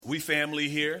We family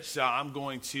here, so I'm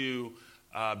going to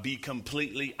be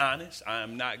completely honest. I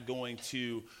am not going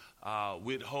to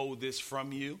withhold this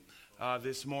from you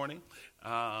this morning.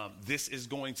 This is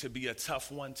going to be a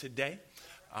tough one today.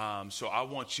 So I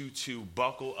want you to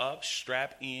buckle up,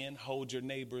 strap in, hold your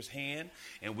neighbor's hand,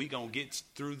 and we're going to get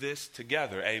through this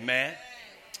together. Amen.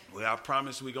 Well, I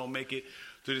promise we're going to make it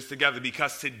through this together,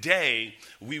 because today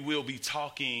we will be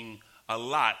talking a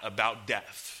lot about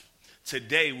death.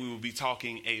 Today we will be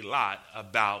talking a lot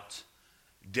about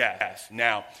death.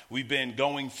 Now, we've been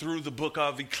going through the book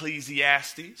of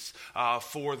Ecclesiastes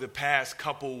for the past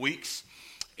couple weeks,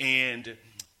 and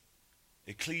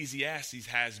Ecclesiastes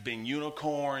has been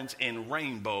unicorns and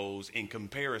rainbows in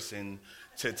comparison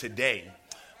to today.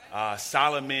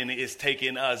 Solomon is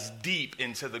taking us deep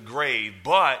into the grave,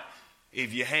 but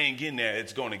if you hang in there,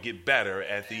 it's going to get better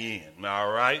at the end.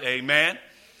 All right, amen.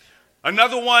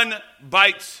 Another one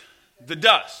bites the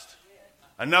dust.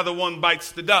 Another one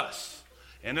bites the dust.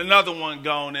 And another one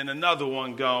gone, and another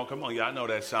one gone. Come on, y'all know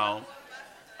that song.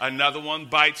 Another one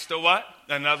bites the what?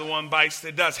 Another one bites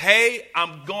the dust. Hey,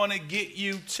 I'm going to get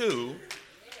you too.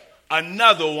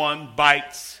 Another one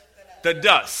bites the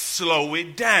dust. Slow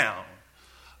it down.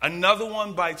 Another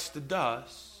one bites the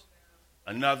dust.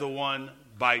 Another one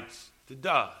bites the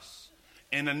dust.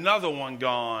 And another one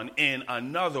gone, and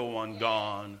another one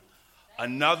gone.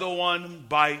 Another one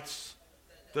bites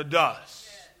the dust.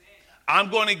 I'm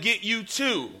going to get you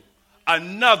too.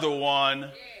 Another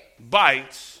one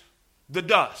bites the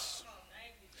dust.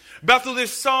 Bethel,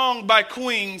 this song by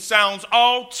Queen sounds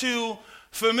all too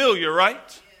familiar,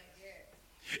 right?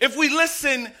 If we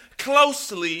listen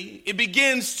closely, it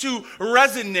begins to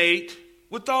resonate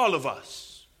with all of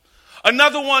us.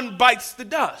 Another one bites the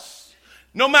dust.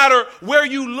 No matter where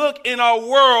you look in our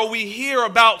world, we hear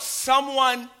about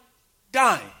someone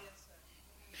dying.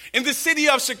 In the city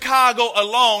of Chicago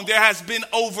alone, there has been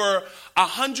over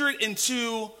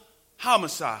 102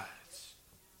 homicides.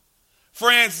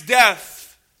 Friends,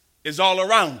 death is all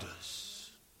around us.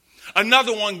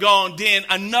 Another one gone, then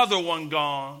another one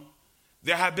gone.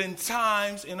 There have been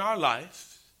times in our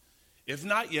life, if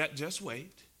not yet, just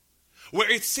wait,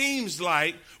 where it seems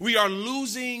like we are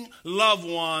losing loved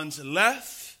ones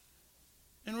left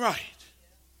and right.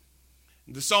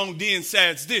 The song then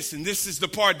says this, and this is the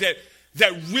part that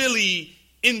really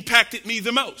impacted me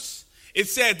the most. It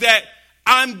said that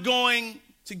I'm going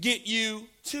to get you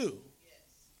too.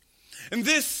 And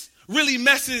this really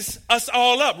messes us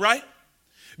all up, right?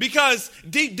 Because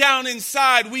deep down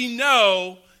inside, we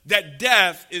know that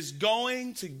death is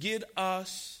going to get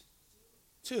us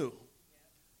too.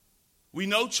 We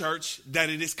know, church, that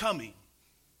it is coming.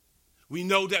 We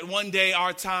know that one day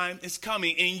our time is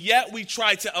coming, and yet we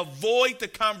try to avoid the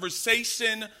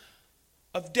conversation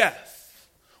of death.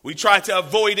 We try to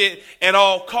avoid it at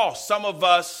all costs. Some of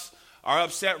us are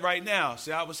upset right now.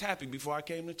 Say, I was happy before I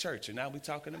came to church, and now we're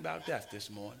talking about death this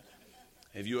morning.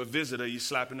 If you're a visitor, you're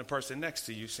slapping the person next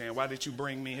to you saying, why did you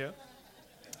bring me here?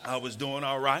 I was doing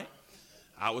all right.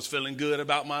 I was feeling good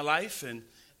about my life, and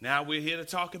now we're here to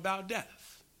talk about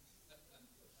death.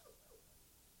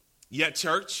 Yet,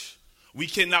 church, we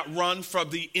cannot run from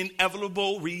the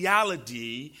inevitable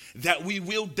reality that we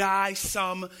will die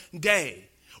someday.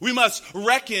 We must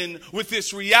reckon with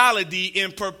this reality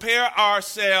and prepare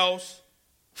ourselves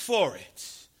for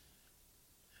it.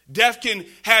 Death can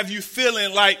have you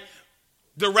feeling like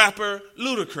the rapper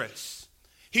Ludacris.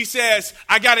 He says,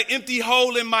 I got an empty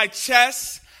hole in my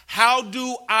chest. How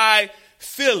do I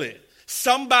feel it?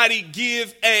 Somebody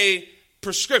give a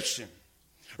prescription,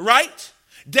 right?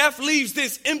 Death leaves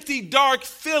this empty, dark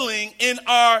feeling in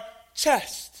our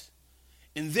chest.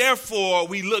 And therefore,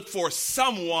 we look for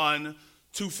someone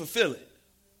to fulfill it.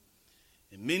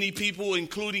 And many people,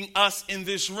 including us in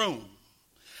this room,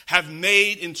 have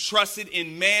made and trusted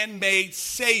in man-made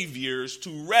saviors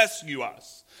to rescue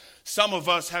us. Some of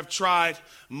us have tried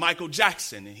Michael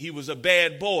Jackson, and he was a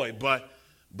bad boy,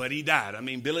 but he died. I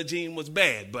mean, Billie Jean was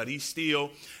bad, but he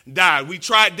still died. We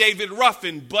tried David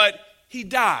Ruffin, but he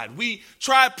died. We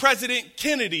tried President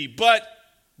Kennedy, but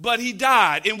he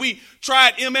died. And we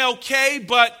tried MLK,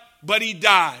 but he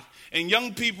died. And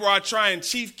young people are trying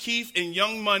Chief Keef and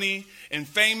Young Money and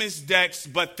Famous Dex,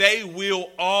 but they will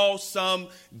all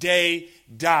someday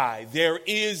die. There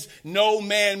is no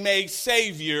man-made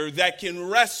savior that can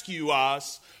rescue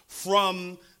us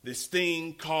from this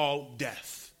thing called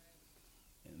death.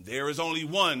 And there is only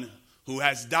one who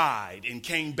has died and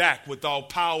came back with all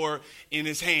power in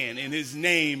his hand, and his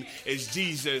name is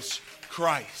Jesus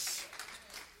Christ.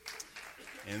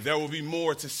 And there will be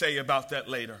more to say about that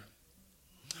later.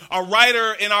 Our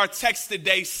writer in our text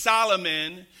today,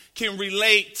 Solomon, can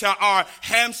relate to our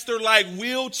hamster-like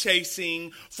wheel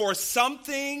chasing for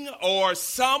something or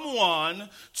someone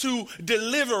to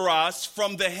deliver us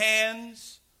from the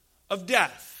hands of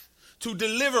death. To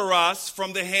deliver us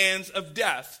from the hands of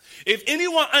death. If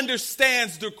anyone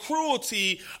understands the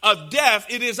cruelty of death,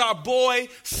 it is our boy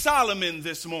Solomon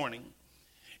this morning.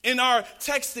 In our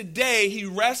text today, he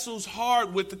wrestles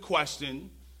hard with the question,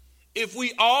 if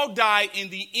we all die in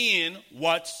the end,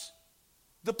 what's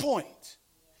the point?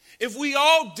 If we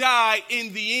all die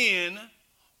in the end,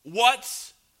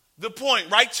 what's the point?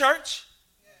 Right, church?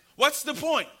 What's the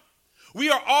point?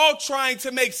 We are all trying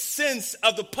to make sense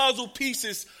of the puzzle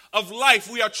pieces of life.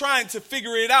 We are trying to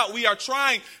figure it out. We are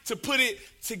trying to put it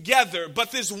together.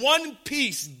 But this one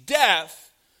piece,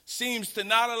 death, seems to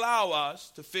not allow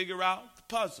us to figure out the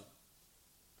puzzle.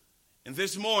 And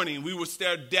this morning, we will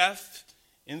stare death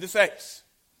in the face.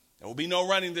 There will be no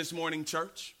running this morning,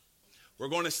 church. We're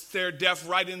going to stare death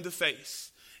right in the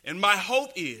face. And my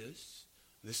hope is,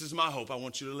 this is my hope. I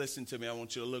want you to listen to me. I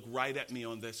want you to look right at me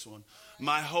on this one.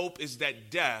 My hope is that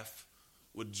death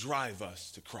would drive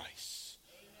us to Christ.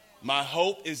 My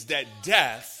hope is that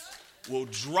death will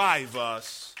drive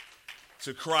us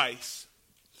to Christ.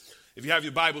 If you have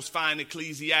your Bibles, find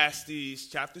Ecclesiastes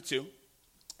chapter 2.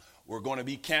 We're going to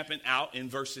be camping out in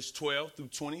verses 12 through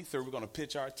 23. We're going to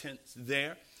pitch our tents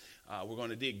there. We're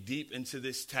going to dig deep into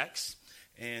this text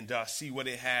and see what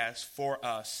it has for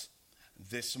us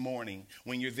this morning.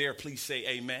 When you're there, please say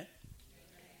amen. Amen.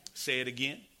 Say it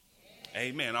again.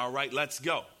 Amen. All right, let's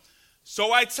go.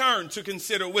 So I turn to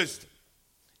consider wisdom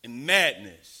and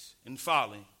madness and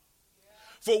folly.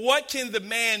 For what can the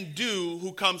man do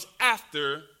who comes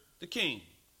after the king?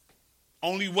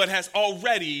 Only what has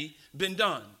already been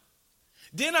done.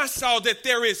 Then I saw that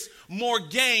there is more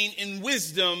gain in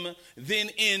wisdom than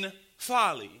in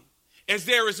folly, as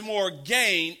there is more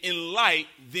gain in light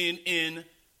than in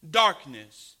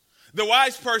darkness. The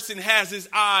wise person has his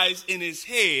eyes in his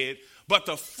head, but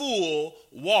the fool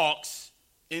walks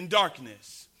in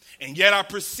darkness. And yet I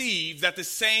perceive that the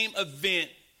same event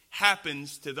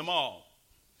happens to them all.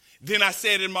 Then I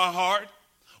said in my heart,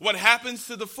 what happens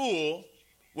to the fool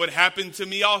would happen to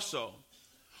me also.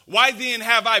 Why then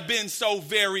have I been so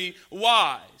very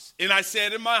wise? And I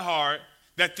said in my heart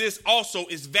that this also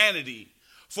is vanity.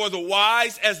 For the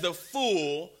wise as the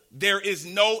fool, there is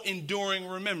no enduring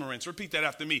remembrance. Repeat that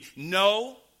after me.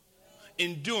 No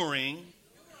enduring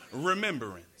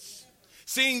remembrance.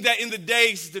 Seeing that in the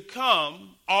days to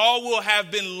come, all will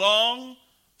have been long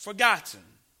forgotten.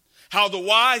 How the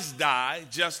wise die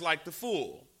just like the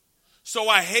fool. So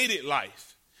I hated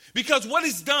life. Because what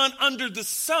is done under the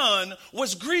sun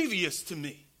was grievous to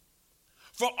me.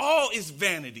 For all is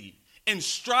vanity and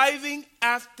striving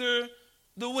after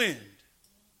the wind.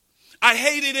 I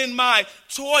hated in my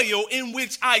toil in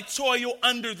which I toil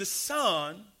under the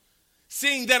sun,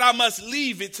 seeing that I must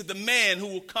leave it to the man who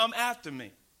will come after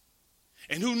me.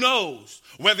 And who knows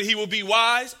whether he will be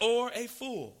wise or a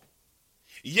fool.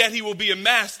 Yet he will be a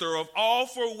master of all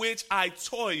for which I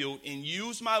toiled and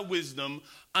used my wisdom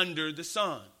under the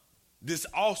sun. This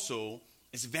also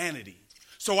is vanity.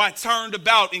 So I turned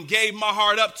about and gave my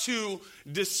heart up to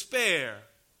despair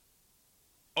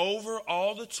over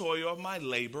all the toil of my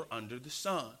labor under the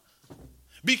sun.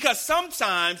 Because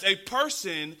sometimes a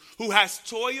person who has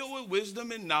toiled with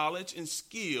wisdom and knowledge and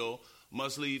skill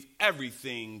must leave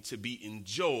everything to be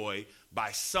enjoyed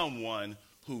by someone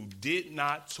who did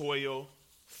not toil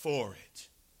for it.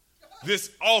 This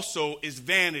also is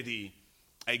vanity,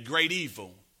 a great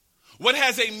evil. What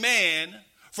has a man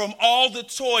from all the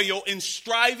toil and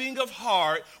striving of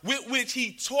heart with which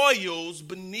he toils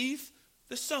beneath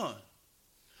the sun?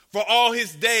 For all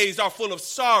his days are full of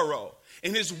sorrow,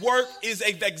 and his work is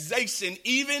a vexation.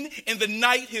 Even in the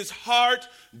night his heart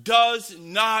does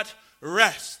not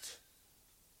rest.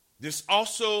 This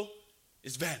also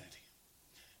is vanity.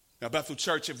 Now, Bethel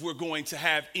Church, if we're going to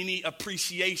have any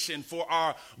appreciation for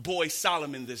our boy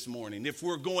Solomon this morning, if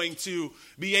we're going to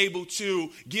be able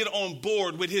to get on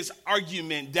board with his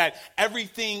argument that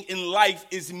everything in life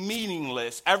is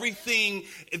meaningless, everything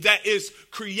that is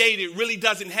created really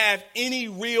doesn't have any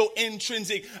real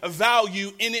intrinsic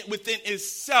value in it within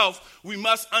itself, we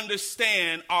must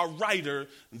understand our writer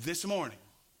this morning.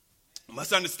 We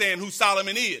must understand who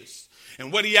Solomon is.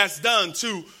 And what he has done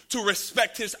to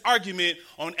respect his argument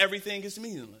on everything is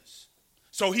meaningless.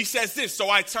 So he says this, so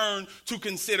I turn to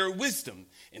consider wisdom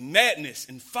and madness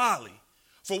and folly.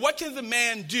 For what can the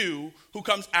man do who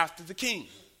comes after the king?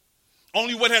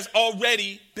 Only what has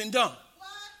already been done.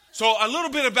 So a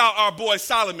little bit about our boy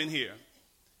Solomon here.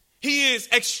 He is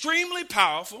extremely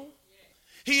powerful.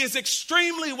 He is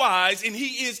extremely wise, and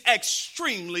he is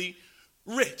extremely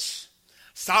rich.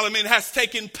 Solomon has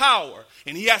taken power,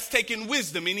 and he has taken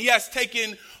wisdom, and he has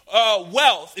taken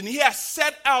wealth, and he has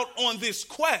set out on this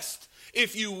quest,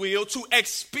 if you will, to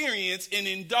experience and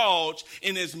indulge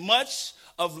in as much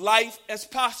of life as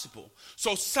possible.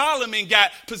 So Solomon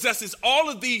possesses all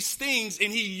of these things,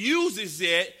 and he uses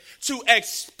it to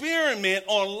experiment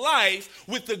on life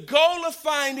with the goal of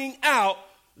finding out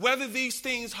whether these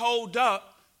things hold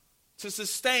up to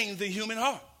sustain the human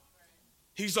heart.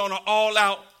 He's on an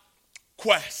all-out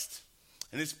quest,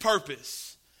 and his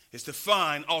purpose is to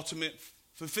find ultimate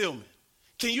fulfillment.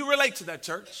 Can you relate to that,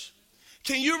 church?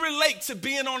 Can you relate to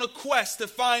being on a quest to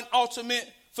find ultimate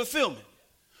fulfillment?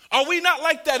 Are we not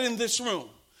like that in this room?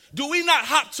 Do we not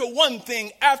hop to one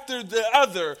thing after the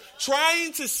other,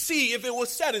 trying to see if it will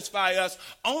satisfy us,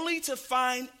 only to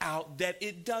find out that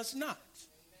it does not?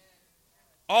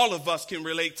 All of us can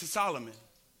relate to Solomon.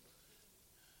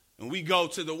 And we go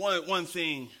to the one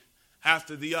thing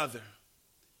after the other.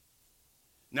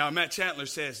 Now, Matt Chandler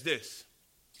says this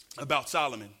about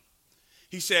Solomon.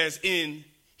 He says,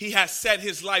 he has set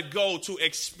his life goal to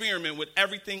experiment with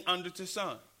everything under the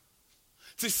sun,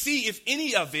 to see if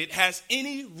any of it has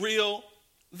any real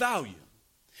value.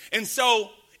 And so,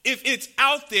 if it's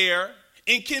out there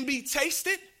and can be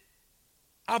tasted,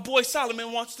 our boy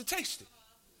Solomon wants to taste it.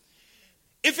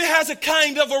 If it has a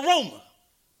kind of aroma,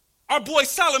 our boy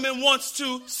Solomon wants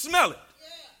to smell it.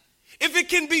 If it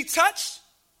can be touched,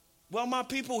 well, my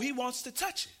people, he wants to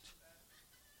touch it.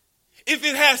 If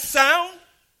it has sound,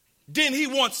 then he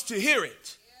wants to hear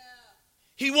it.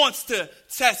 He wants to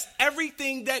test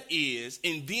everything that is,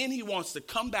 and then he wants to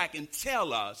come back and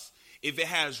tell us if it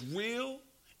has real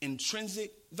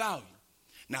intrinsic value.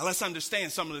 Now, let's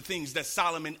understand some of the things that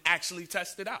Solomon actually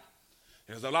tested out.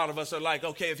 There's a lot of us are like,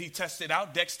 okay, if he tested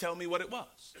out, Dex, tell me what it was.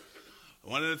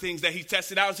 One of the things that he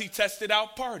tested out is he tested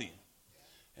out partying.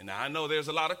 And now I know there's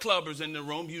a lot of clubbers in the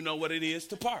room. You know what it is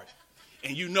to party.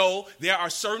 And you know there are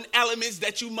certain elements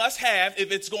that you must have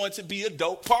if it's going to be a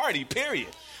dope party, period.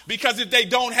 Because if they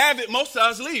don't have it, most of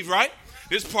us leave, right?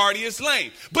 This party is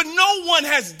lame. But no one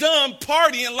has done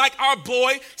partying like our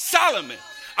boy Solomon.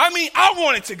 I mean, I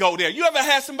wanted to go there. You ever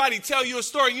had somebody tell you a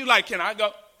story and you like, can I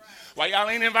go? Why y'all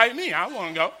ain't invite me? I want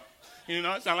to go. You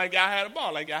know, it sounds like y'all had a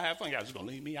ball, like y'all had fun. Y'all just going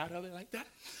to leave me out of it like that?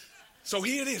 So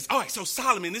here it is. All right, so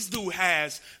Solomon, this dude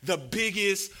has the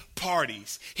biggest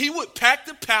parties. He would pack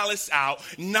the palace out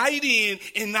night in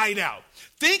and night out.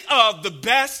 Think of the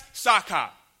best sock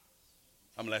hop.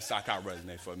 I'm going to let sock hop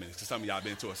resonate for a minute because some of y'all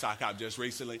been to a sock hop just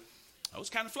recently. That was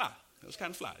kind of fly.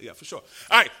 Yeah, for sure.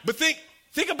 All right, but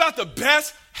think about the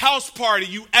best house party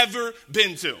you ever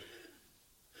been to.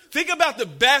 Think about the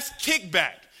best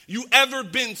kickback you ever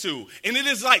been to. And it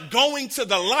is like going to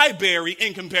the library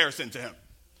in comparison to him.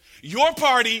 Your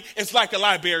party is like a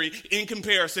library in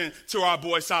comparison to our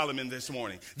boy Solomon this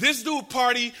morning. This dude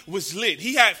party was lit.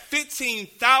 He had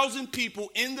 15,000 people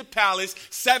in the palace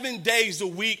 7 days a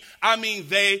week. I mean,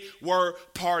 they were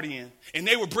partying. And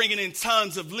they were bringing in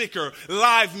tons of liquor,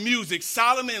 live music.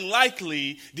 Solomon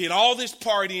likely did all this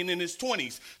partying in his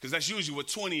 20s. Because that's usually what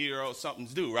 20-year-olds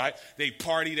somethings do, right? They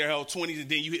party their whole 20s and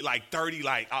then you hit like 30,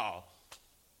 like, oh,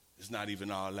 it's not even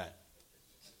all that.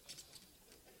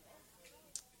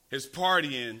 His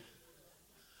partying,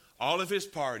 all of his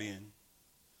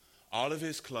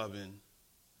clubbing,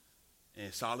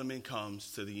 and Solomon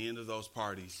comes to the end of those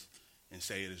parties and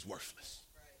say it is worthless.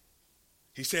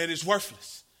 He said it's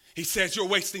worthless. He says you're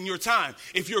wasting your time.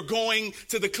 If you're going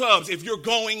to the clubs, if you're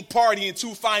going partying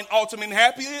to find ultimate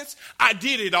happiness, I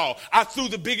did it all. I threw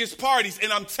the biggest parties,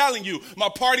 and I'm telling you, my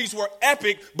parties were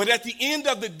epic, but at the end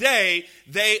of the day,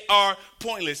 they are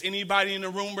pointless. Anybody in the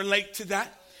room relate to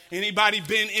that? Anybody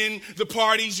been in the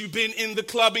parties, you've been in the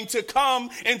clubbing to come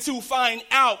and to find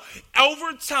out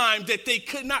over time that they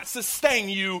could not sustain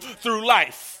you through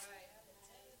life?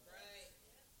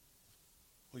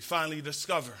 We finally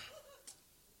discover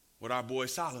what our boy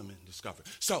Solomon discovered.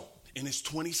 So in his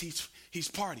 20s, he's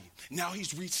partying. Now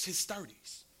he's reached his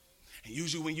 30s. And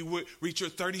usually when you reach your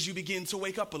 30s, you begin to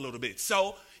wake up a little bit.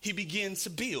 So he began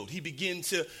to build. He began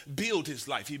to build his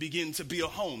life. He began to build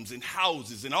homes and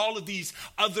houses and all of these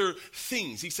other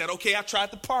things. He said, okay, I tried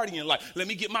the partying life. Let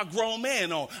me get my grown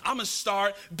man on. I'm going to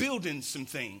start building some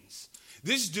things.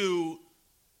 This dude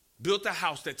built a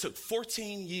house that took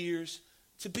 14 years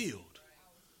to build.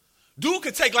 Dude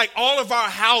could take like all of our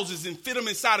houses and fit them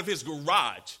inside of his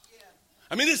garage.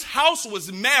 I mean, this house was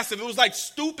massive. It was like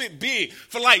stupid big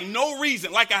for like no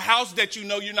reason. Like a house that you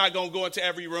know you're not going to go into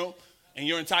every room in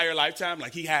your entire lifetime.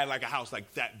 Like he had like a house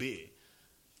like that big.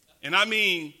 And I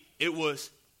mean, it was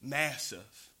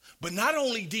massive. But not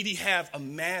only did he have a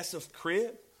massive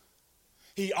crib,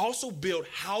 he also built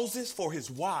houses for his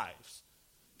wives.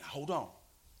 Now, hold on.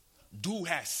 Dude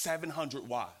has 700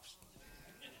 wives.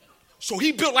 So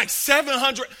he built like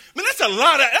 700. Man, that's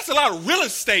a lot of real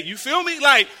estate. You feel me?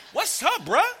 Like, what's up,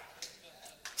 bruh?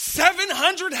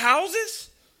 700 houses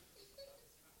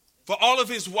for all of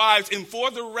his wives. And for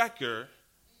the record,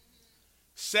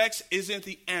 sex isn't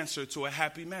the answer to a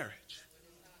happy marriage.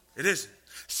 It isn't.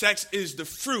 Sex is the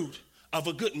fruit of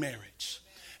a good marriage.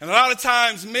 And a lot of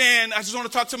times, man, I just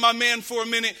want to talk to my man for a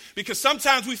minute, because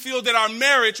sometimes we feel that our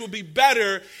marriage would be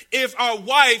better if our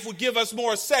wife would give us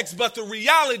more sex. But the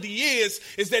reality is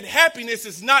that happiness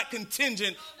is not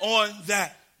contingent on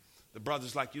that. The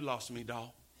brother's like, you lost me, dog.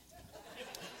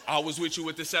 I was with you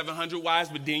with the 700 wives,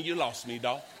 but then you lost me,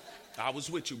 dog. I was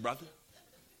with you, brother.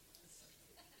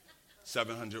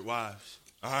 700 wives.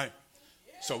 All right.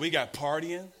 So we got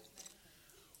partying.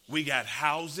 We got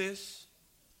houses.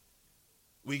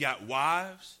 We got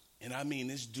wives. And I mean,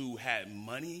 this dude had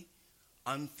money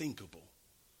unthinkable.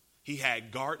 He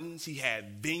had gardens. He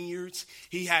had vineyards.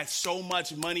 He had so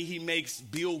much money, he makes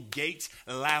Bill Gates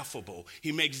laughable.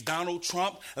 He makes Donald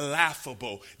Trump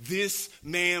laughable. This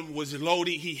man was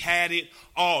loaded. He had it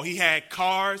all. He had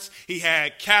cars. He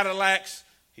had Cadillacs.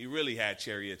 He really had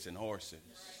chariots and horses.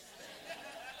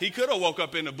 He could have woke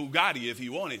up in a Bugatti if he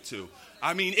wanted to.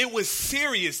 I mean, it was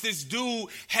serious. This dude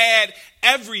had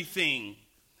everything.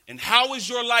 And how is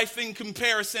your life in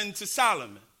comparison to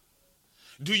Solomon?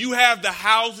 Do you have the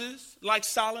houses like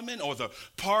Solomon, or the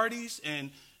parties?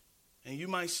 And you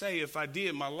might say, if I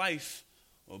did, my life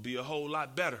will be a whole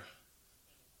lot better.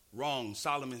 Wrong.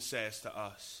 Solomon says to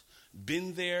us,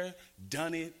 been there,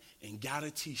 done it, and got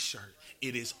a t-shirt.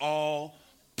 It is all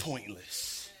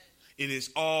pointless. It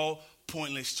is all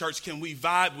pointless. Church, can we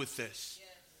vibe with this?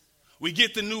 We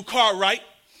get the new car, right?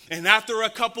 And after a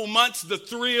couple months, the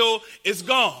thrill is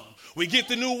gone. We get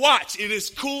the new watch. It is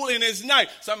cool and it's nice.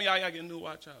 Some of y'all get a new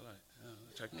watch. I like, oh,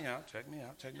 check me out, check me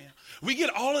out, check me out. We get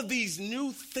all of these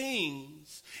new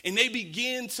things, and they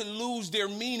begin to lose their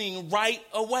meaning right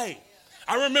away.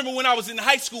 I remember when I was in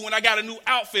high school, when I got a new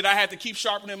outfit, I had to keep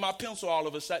sharpening my pencil all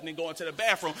of a sudden and going to the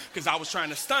bathroom because I was trying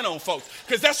to stunt on folks.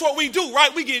 Because that's what we do,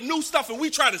 right? We get new stuff and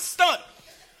we try to stunt.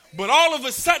 But all of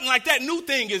a sudden, like, that new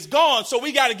thing is gone, so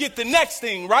we got to get the next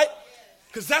thing, right?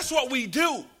 Because that's what we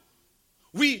do.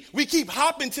 We keep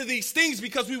hopping to these things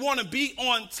because we want to be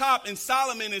on top. And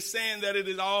Solomon is saying that it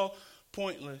is all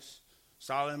pointless.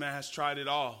 Solomon has tried it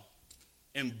all.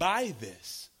 And by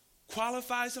this,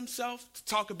 qualifies himself to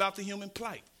talk about the human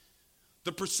plight.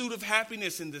 The pursuit of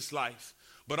happiness in this life,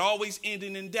 but always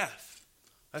ending in death.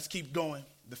 Let's keep going.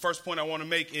 The first point I want to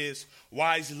make is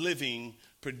wise living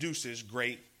produces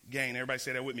great gain. Everybody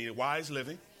say that with me. Wise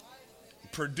living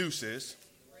produces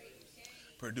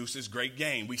great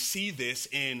gain. We see this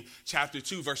in chapter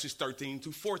 2, verses 13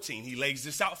 to 14. He lays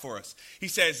this out for us. He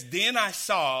says, then I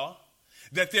saw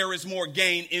that there is more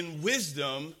gain in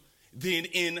wisdom than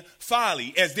in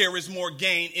folly, as there is more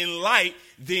gain in light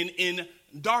than in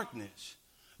darkness.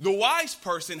 The wise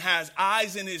person has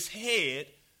eyes in his head,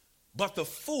 but the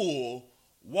fool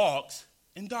walks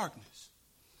in darkness.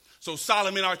 So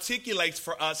Solomon articulates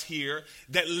for us here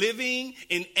that living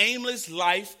an aimless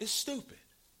life is stupid.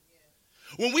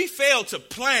 When we fail to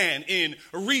plan and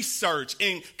research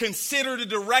and consider the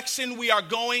direction we are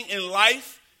going in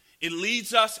life, it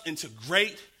leads us into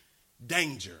great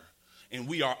danger, and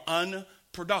we are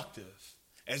unproductive.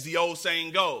 As the old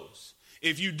saying goes,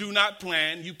 if you do not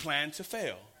plan, you plan to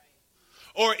fail.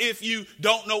 Or if you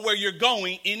don't know where you're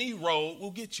going, any road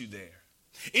will get you there.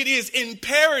 It is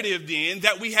imperative then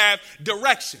that we have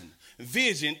direction,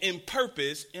 vision, and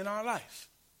purpose in our life.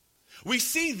 We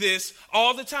see this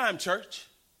all the time, church.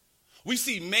 We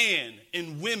see men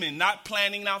and women not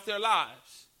planning out their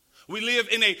lives. We live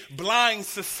in a blind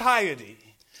society.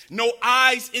 No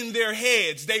eyes in their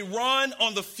heads. They run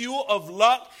on the fuel of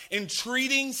luck and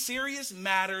treating serious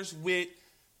matters with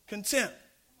contempt.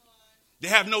 They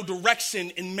have no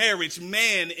direction in marriage.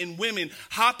 Men and women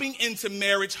hopping into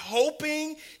marriage,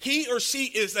 hoping he or she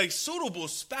is a suitable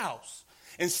spouse,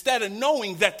 instead of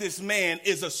knowing that this man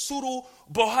is a suitable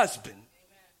husband.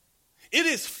 It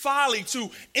is folly to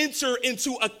enter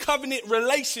into a covenant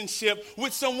relationship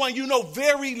with someone you know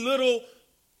very little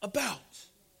about.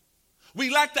 We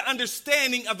lack the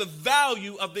understanding of the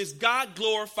value of this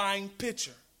God-glorifying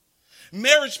picture.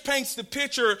 Marriage paints the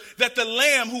picture that the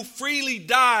Lamb who freely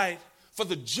died for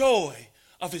the joy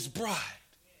of his bride.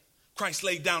 Christ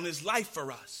laid down his life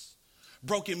for us.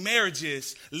 Broken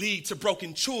marriages lead to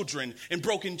broken children, and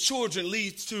broken children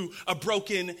leads to a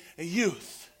broken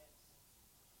youth.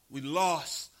 We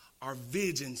lost our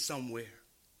vision somewhere.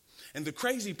 And the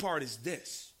crazy part is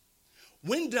this.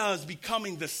 When does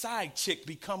becoming the side chick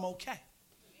become okay?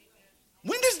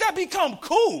 When does that become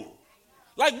cool?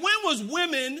 Like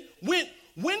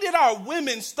when did our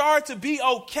women start to be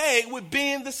okay with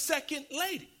being the second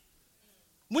lady?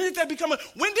 When did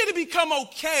it become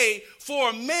okay for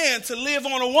a man to live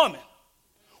on a woman?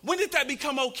 When did that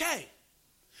become okay?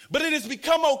 But it has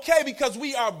become okay because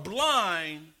we are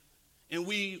blind and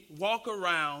we walk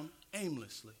around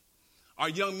aimlessly. Our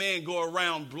young men go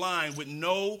around blind with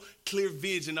no clear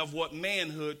vision of what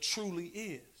manhood truly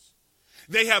is.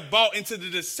 They have bought into the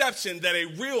deception that a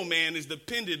real man is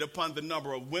dependent upon the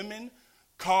number of women,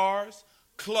 cars,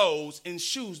 clothes, and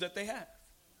shoes that they have.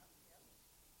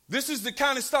 This is the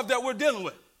kind of stuff that we're dealing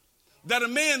with. That a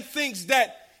man thinks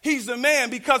that he's a man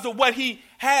because of what he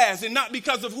has and not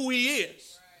because of who he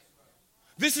is.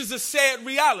 This is a sad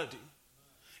reality.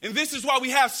 And this is why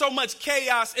we have so much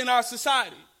chaos in our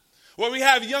society. Where we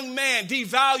have young men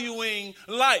devaluing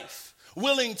life,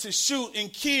 willing to shoot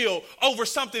and kill over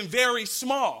something very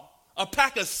small. A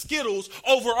pack of Skittles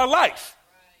over a life.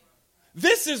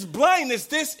 This is blindness.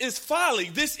 This is folly.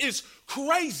 This is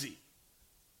crazy.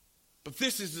 But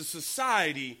this is the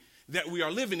society that we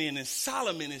are living in. And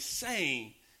Solomon is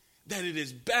saying that it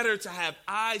is better to have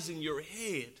eyes in your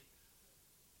head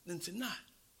than to not.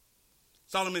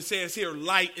 Solomon says here,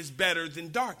 light is better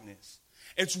than darkness.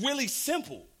 It's really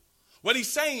simple. What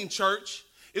he's saying, church,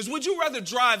 is would you rather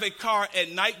drive a car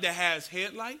at night that has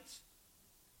headlights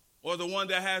or the one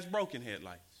that has broken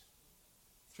headlights?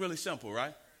 It's really simple,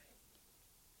 right?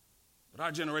 But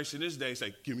our generation this day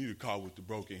say, give me the car with the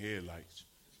broken headlights.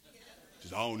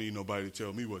 Because I don't need nobody to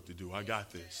tell me what to do. I got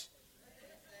this.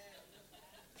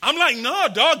 I'm like, no,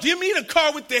 dog, give me the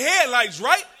car with the headlights,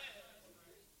 right?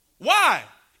 Why?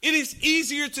 It is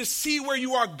easier to see where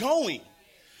you are going.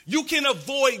 You can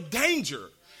avoid danger.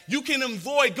 You can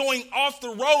avoid going off the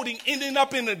road and ending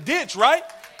up in a ditch, right?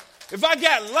 If I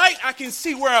got light, I can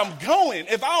see where I'm going.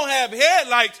 If I don't have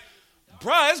headlights,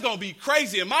 bruh, it's going to be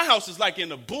crazy. And my house is like in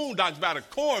the boondocks by the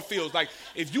cornfields. Like,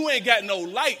 if you ain't got no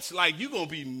lights, like, you're going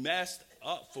to be messed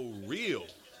up for real.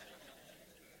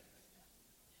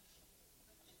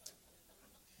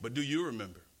 But do you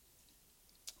remember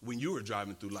when you were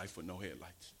driving through life with no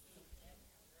headlights?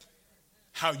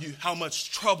 How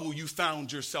much trouble you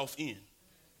found yourself in?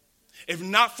 If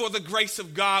not for the grace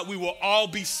of God, we will all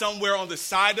be somewhere on the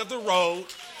side of the road,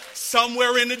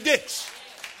 somewhere in the ditch.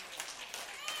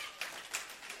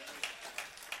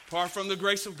 Apart from the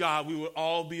grace of God, we will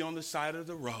all be on the side of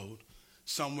the road,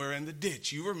 somewhere in the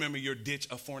ditch. You remember your ditch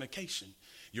of fornication,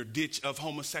 your ditch of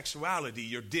homosexuality,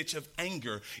 your ditch of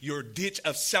anger, your ditch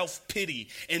of self-pity.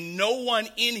 And no one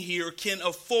in here can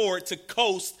afford to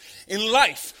coast in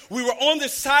life. We were on the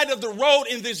side of the road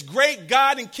and this great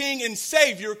God and King and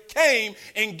Savior came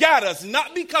and got us.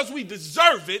 Not because we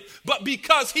deserve it, but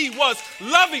because he was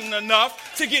loving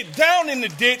enough to get down in the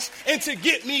ditch and to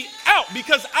get me out.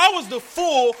 Because I was the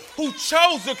fool who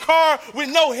chose the car with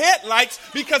no headlights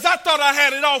because I thought I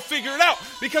had it all figured out.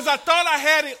 Because I thought I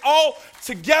had it all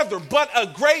together, but a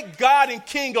great God and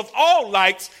King of all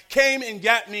lights came and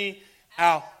got me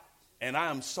out. And I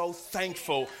am so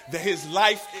thankful that his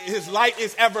light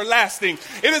is everlasting.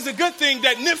 It is a good thing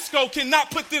that NIPSCO cannot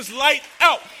put this light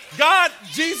out. God,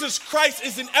 Jesus Christ,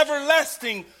 is an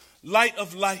everlasting light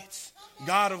of lights,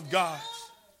 God of gods.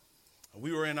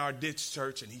 We were in our ditch,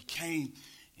 church, and he came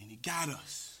and he got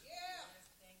us.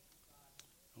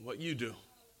 And what you do,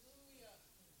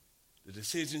 the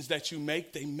decisions that you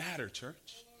make, they matter,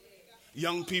 church.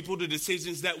 Young people, the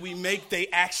decisions that we make, they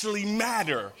actually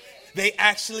matter. They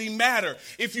actually matter.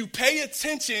 If you pay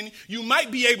attention, you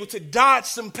might be able to dodge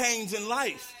some pains in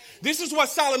life. This is what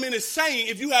Solomon is saying.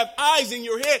 If you have eyes in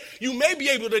your head, you may be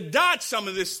able to dodge some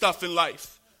of this stuff in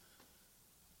life.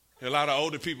 A lot of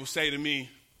older people say to me,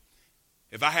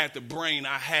 if I had the brain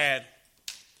I had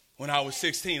when I was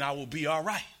 16, I will be all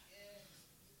right.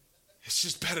 It's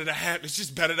just better to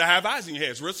have eyes in your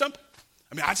head. It's real simple.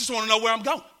 I mean, I just want to know where I'm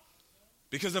going.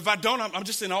 Because if I don't, I'm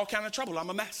just in all kind of trouble. I'm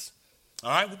a mess.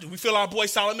 All right? Do we feel our boy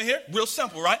Solomon here? Real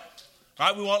simple, right? All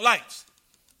right, we want lights.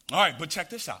 All right, but check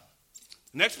this out.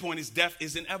 The next point is death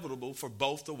is inevitable for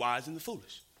both the wise and the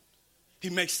foolish.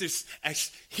 He makes this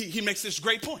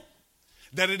great point.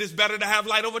 That it is better to have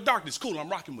light over darkness. Cool, I'm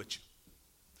rocking with you.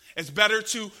 It's better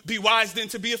to be wise than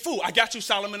to be a fool. I got you,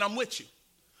 Solomon, I'm with you.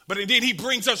 But then he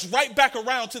brings us right back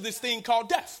around to this thing called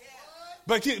death.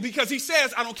 But because he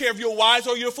says, I don't care if you're wise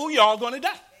or you're a fool, you're all going to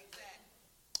die.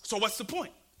 So what's the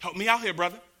point? Help me out here,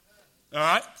 brother. All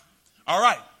right? All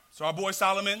right. So our boy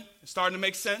Solomon is starting to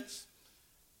make sense.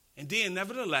 And then,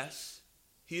 nevertheless,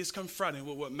 he is confronted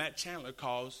with what Matt Chandler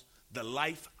calls the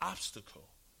life obstacle.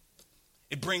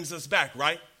 It brings us back,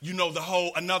 right? You know the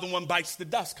whole another one bites the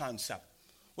dust concept.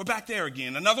 We're back there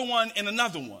again. Another one and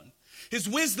another one. His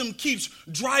wisdom keeps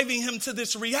driving him to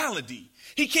this reality.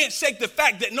 He can't shake the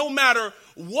fact that no matter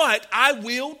what, I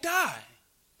will die.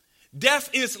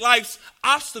 Death is life's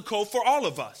obstacle for all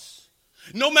of us.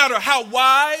 No matter how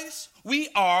wise we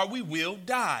are, we will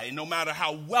die. No matter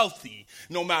how wealthy,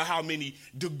 no matter how many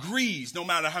degrees, no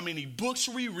matter how many books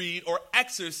we read or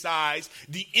exercise,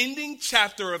 the ending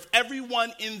chapter of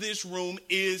everyone in this room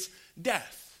is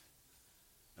death.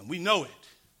 And we know it.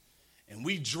 And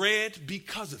we dread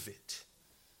because of it.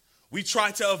 We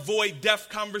try to avoid death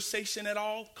conversation at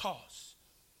all costs.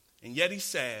 And yet he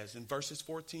says in verses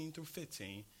 14 through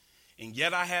 15, and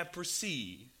yet I have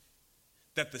perceived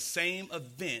that the same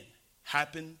event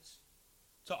happens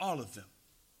to all of them.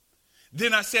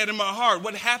 Then I said in my heart,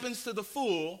 what happens to the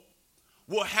fool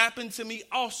will happen to me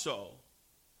also.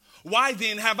 Why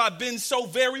then have I been so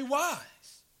very wise?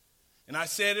 And I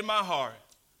said in my heart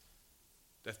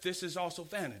that this is also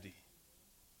vanity.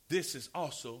 This is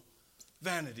also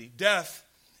vanity. Death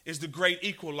is the great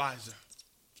equalizer.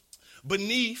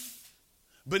 Beneath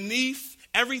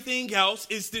everything else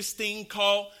is this thing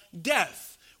called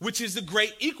death, which is the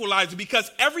great equalizer, because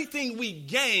everything we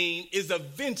gain is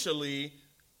eventually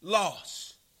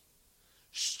lost.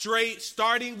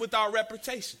 Starting with our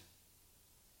reputation.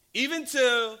 Even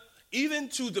to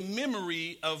the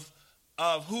memory of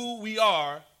who we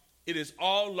are, it is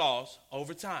all lost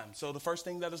over time. So the first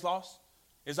thing that is lost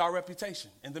is our reputation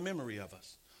and the memory of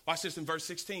us. Watch this in verse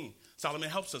 16. Solomon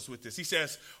helps us with this. He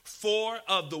says, for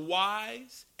of the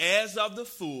wise as of the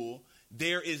fool,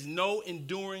 there is no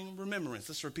enduring remembrance.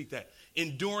 Let's repeat that.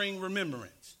 Enduring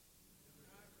remembrance.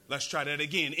 Let's try that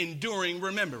again. Enduring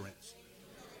remembrance.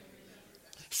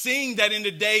 Seeing that in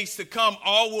the days to come,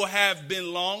 all will have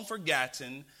been long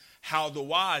forgotten, how the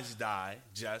wise die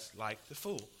just like the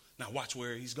fool. Now watch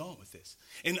where he's going with this.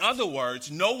 In other words,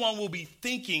 no one will be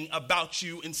thinking about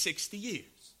you in 60 years.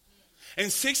 In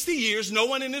 60 years, no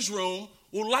one in this room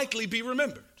will likely be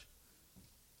remembered.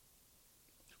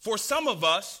 For some of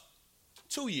us,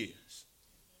 2 years.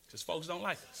 Because folks don't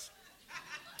like us.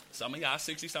 Some of y'all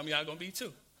 60, some of y'all going to be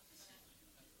 2.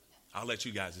 I'll let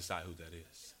you guys decide who that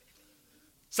is.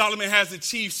 Solomon has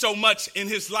achieved so much in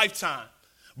his lifetime,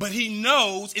 but he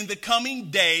knows in the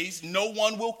coming days, no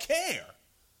one will care.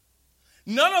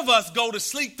 None of us go to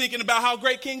sleep thinking about how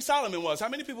great King Solomon was. How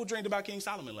many people dreamed about King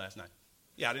Solomon last night?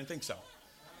 Yeah, I didn't think so.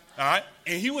 All right.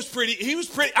 And he was pretty,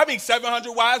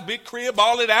 700 wives, big crib,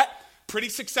 all of that. Pretty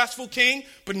successful king,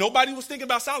 but nobody was thinking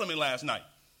about Solomon last night.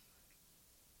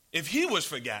 If he was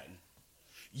forgotten,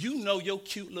 you know your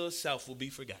cute little self will be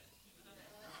forgotten.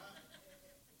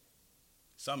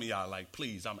 Some of y'all are like,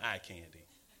 please, I'm eye candy.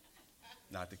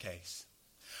 Not the case.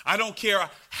 I don't care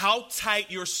how tight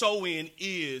your sew-in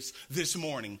is this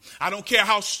morning. I don't care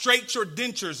how straight your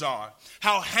dentures are,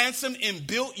 how handsome and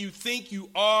built you think you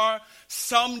are.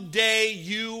 Someday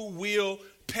you will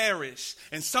perish.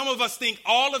 And some of us think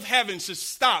all of heaven should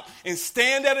stop and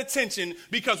stand at attention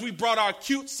because we brought our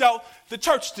cute self to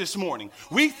church this morning.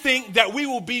 We think that we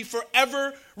will be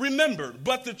forever remembered.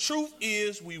 But the truth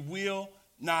is we will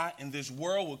not, and this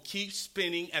world will keep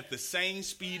spinning at the same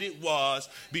speed it was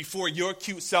before your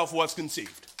cute self was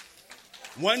conceived.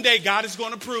 One day, God is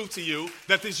going to prove to you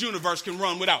that this universe can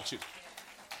run without you.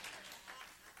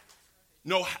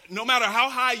 No matter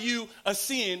how high you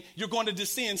ascend, you're going to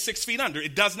descend 6 feet under.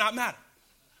 It does not matter.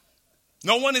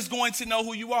 No one is going to know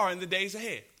who you are in the days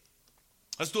ahead.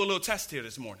 Let's do a little test here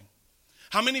this morning.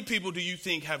 How many people do you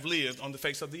think have lived on the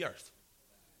face of the earth?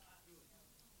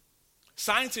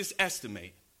 Scientists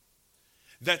estimate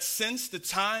that since the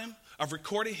time of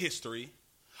recorded history,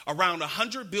 around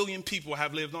 100 billion people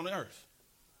have lived on the earth.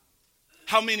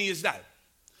 How many is that?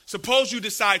 Suppose you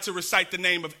decide to recite the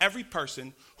name of every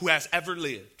person who has ever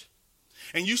lived.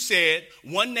 And you said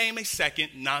one name a second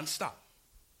nonstop.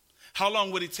 How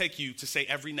long would it take you to say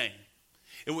every name?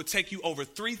 It would take you over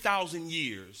 3,000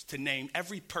 years to name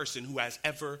every person who has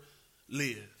ever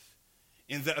lived.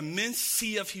 In the immense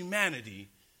sea of humanity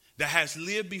that has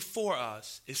lived before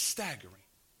us is staggering.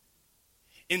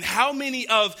 And how many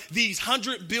of these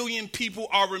 100 billion people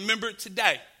are remembered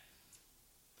today?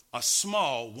 A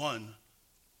small 1%.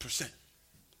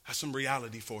 That's some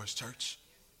reality for us, church.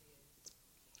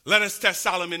 Let us test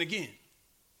Solomon again.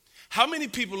 How many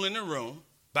people in the room,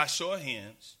 by show of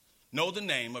hands, know the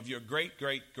name of your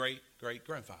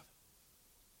great-great-great-great-grandfather?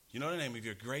 You know the name of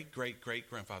your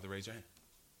great-great-great-grandfather? Raise your hand.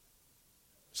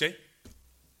 See?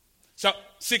 So,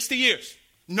 60 years.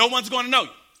 No one's going to know you.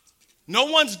 No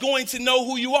one's going to know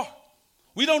who you are.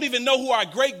 We don't even know who our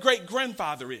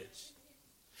great-great-grandfather is.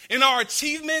 And our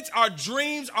achievements, our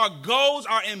dreams, our goals,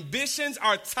 our ambitions,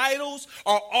 our titles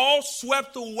are all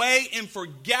swept away and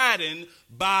forgotten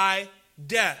by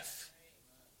death.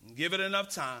 Give it enough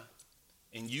time,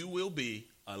 and you will be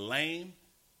a lame,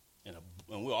 and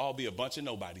we'll all be a bunch of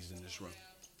nobodies in this room.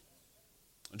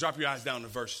 Drop your eyes down to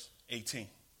verse 18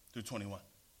 through 21.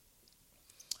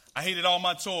 I hated all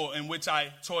my toil in which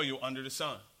I toil under the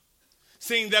sun,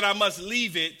 seeing that I must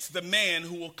leave it to the man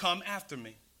who will come after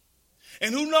me.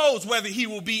 And who knows whether he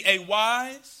will be a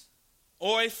wise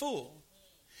or a fool.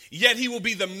 Yet he will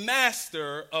be the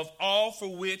master of all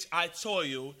for which I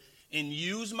toil and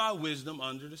use my wisdom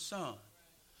under the sun.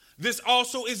 This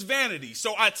also is vanity.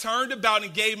 So I turned about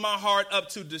and gave my heart up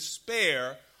to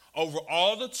despair over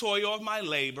all the toil of my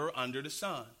labor under the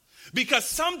sun. Because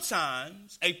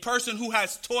sometimes a person who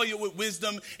has toiled with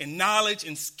wisdom and knowledge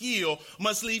and skill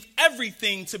must leave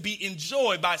everything to be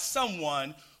enjoyed by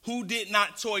someone who did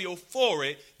not toil for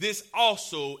it. This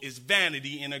also is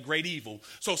vanity and a great evil.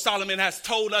 So Solomon has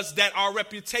told us that our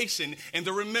reputation and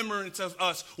the remembrance of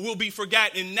us will be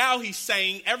forgotten. And now he's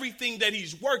saying everything that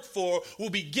he's worked for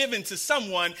will be given to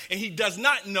someone, and he does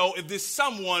not know if this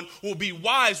someone will be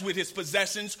wise with his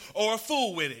possessions or a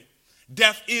fool with it.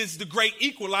 Death is the great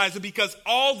equalizer because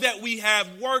all that we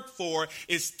have worked for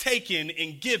is taken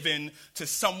and given to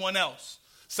someone else.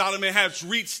 Solomon has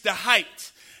reached the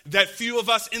height that few of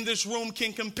us in this room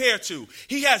can compare to.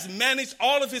 He has managed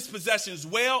all of his possessions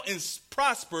well and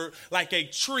prospered like a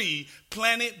tree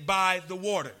planted by the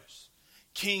waters.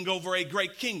 King over a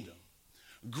great kingdom,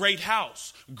 great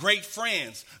house, great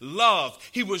friends, love.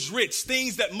 He was rich,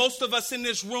 things that most of us in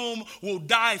this room will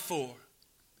die for.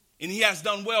 And he has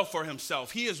done well for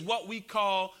himself. He is what we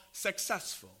call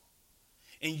successful.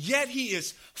 And yet he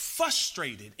is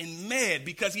frustrated and mad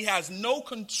because he has no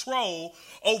control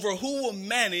over who will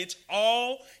manage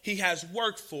all he has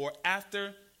worked for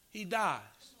after he dies.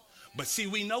 But see,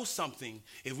 we know something.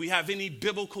 If we have any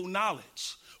biblical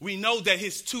knowledge, we know that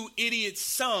his two idiot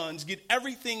sons get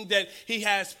everything that he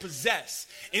has possessed.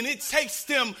 And it takes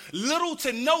them little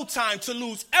to no time to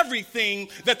lose everything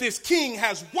that this king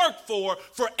has worked for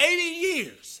 80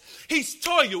 years. He's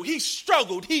toiled, he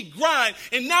struggled, he grinded,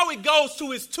 and now it goes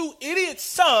to his two idiot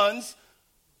sons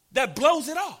that blows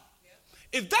it off.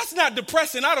 If that's not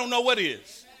depressing, I don't know what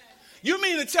is. You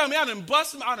mean to tell me I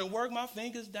done worked my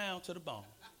fingers down to the bone.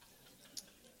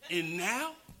 And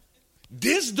now,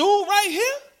 this dude right here,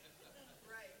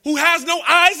 who has no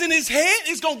eyes in his head,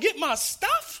 is going to get my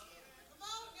stuff?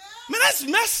 Man, that's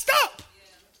messed up.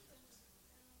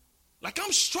 Like,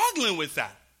 I'm struggling with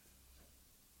that.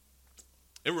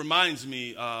 It reminds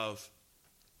me of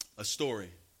a story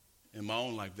in my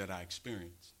own life that I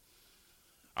experienced.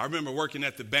 I remember working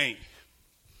at the bank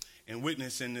and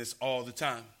witnessing this all the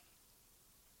time.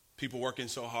 People working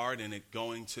so hard and it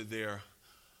going to their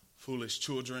foolish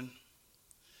children.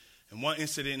 And one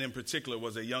incident in particular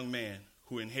was a young man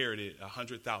who inherited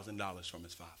 $100,000 from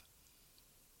his father.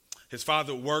 His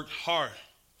father worked hard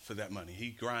for that money. He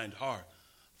grinded hard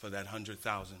for that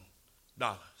 $100,000.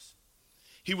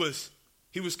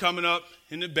 He was coming up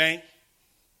in the bank,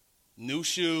 new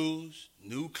shoes,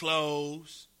 new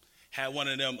clothes, had one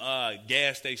of them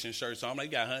gas station shirts on. I'm like,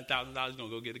 you got $100,000, going to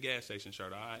go get a gas station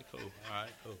shirt. All right,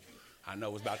 cool. I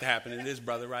know what's about to happen to this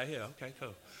brother right here. Okay,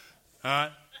 cool. All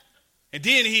right. And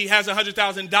then he has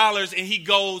 $100,000 and he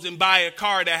goes and buy a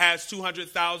car that has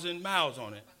 200,000 miles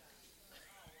on it.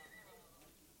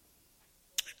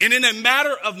 And in a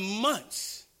matter of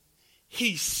months,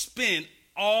 he spent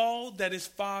all that his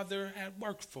father had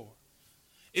worked for.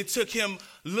 It took him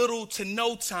little to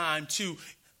no time to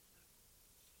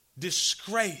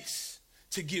disgrace,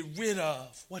 to get rid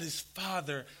of what his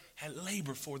father had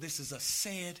labored for. This is a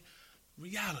sad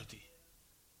reality.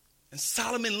 And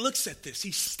Solomon looks at this.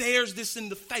 He stares this in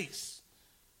the face.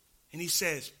 And he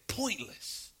says,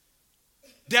 pointless.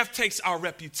 Death takes our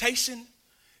reputation.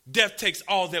 Death takes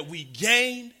all that we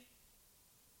gain.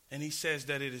 And he says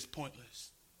that it is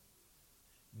pointless.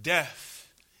 Death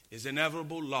is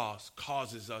inevitable loss,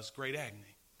 causes us great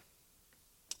agony.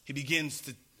 He begins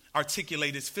to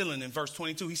articulate his feeling in verse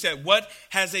 22. He said, what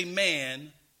has a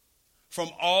man from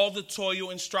all the toil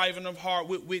and striving of heart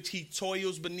with which he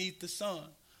toils beneath the sun?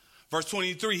 Verse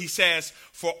 23, he says,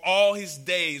 for all his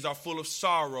days are full of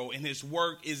sorrow, and his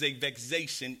work is a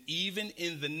vexation. Even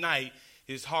in the night,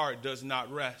 his heart does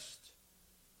not rest.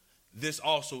 This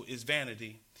also is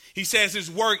vanity. He says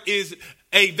his work is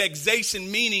a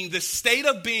vexation, meaning the state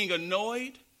of being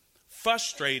annoyed,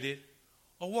 frustrated,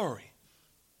 or worried.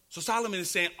 So Solomon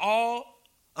is saying all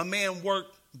a man work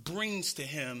brings to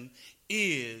him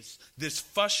is this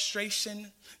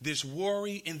frustration, this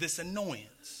worry, and this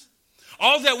annoyance.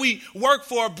 All that we work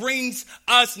for brings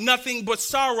us nothing but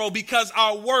sorrow because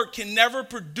our work can never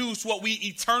produce what we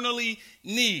eternally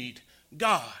need,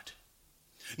 God.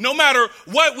 No matter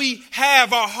what we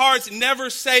have, our hearts never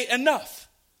say enough.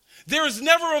 There is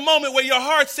never a moment where your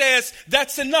heart says,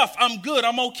 that's enough, I'm good,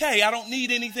 I'm okay, I don't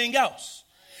need anything else.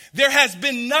 There has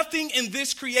been nothing in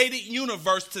this created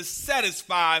universe to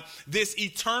satisfy this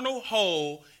eternal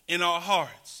hole in our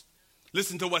hearts.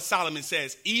 Listen to what Solomon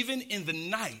says. Even in the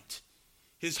night,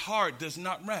 his heart does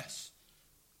not rest.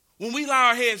 When we lie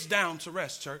our heads down to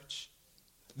rest, church,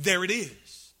 there it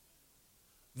is.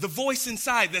 The voice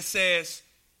inside that says,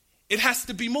 it has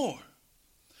to be more.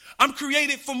 I'm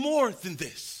created for more than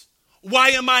this. Why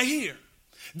am I here?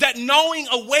 That gnawing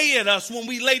away at us when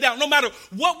we lay down. No matter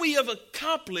what we have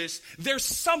accomplished, there's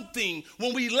something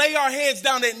when we lay our heads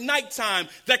down at nighttime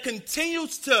that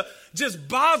continues to just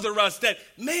bother us that,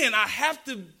 man,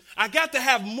 I got to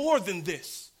have more than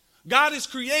this. God has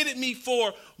created me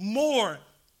for more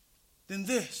than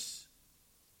this.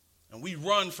 And we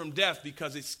run from death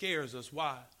because it scares us.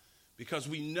 Why? Because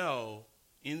we know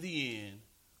in the end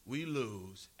we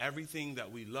lose everything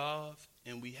that we love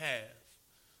and we have.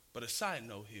 But a side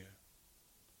note here,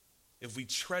 if we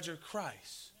treasure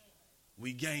Christ,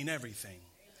 we gain everything.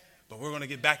 But we're going to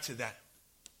get back to that.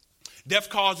 Death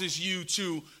causes you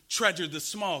to treasure the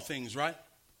small things, right?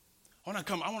 I want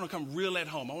to come real at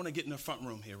home. I want to get in the front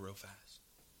room here real fast.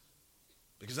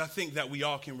 Because I think that we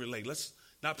all can relate. Let's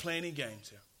not play any games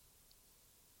here.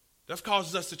 Death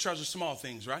causes us to treasure small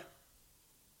things, right?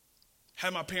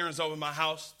 Had my parents over at my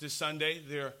house this Sunday.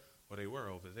 They were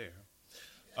over there.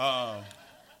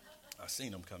 I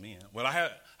seen them come in. Well, I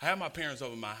had my parents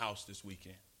over at my house this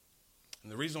weekend.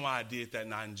 And the reason why I did that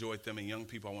and I enjoyed them, and young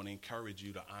people, I want to encourage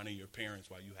you to honor your parents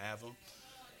while you have them.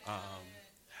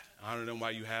 Honor them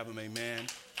while you have them, amen.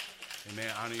 Amen,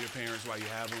 honor your parents while you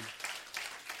have them.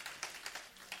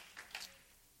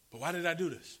 But why did I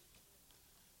do this?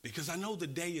 Because I know the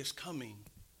day is coming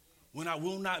when I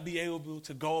will not be able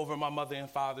to go over my mother and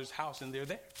father's house and they're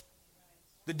there.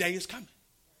 The day is coming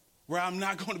where I'm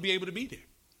not going to be able to be there.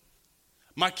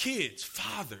 My kids,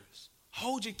 fathers,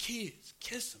 hold your kids,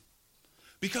 kiss them.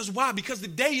 Because why? Because the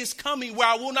day is coming where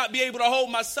I will not be able to hold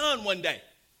my son one day.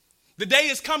 The day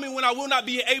is coming when I will not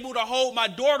be able to hold my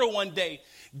daughter one day.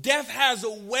 Death has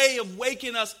a way of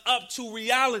waking us up to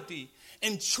reality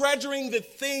and treasuring the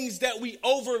things that we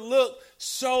overlook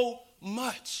so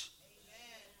much.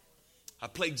 I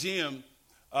play gym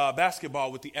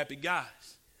basketball with the Epic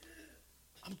guys.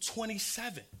 I'm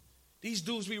 27. These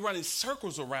dudes be running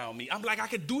circles around me. I'm like, I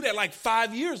could do that like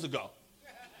 5 years ago.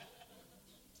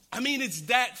 I mean, it's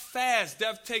that fast.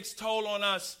 Death takes toll on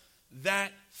us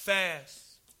that fast.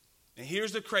 And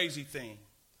here's the crazy thing.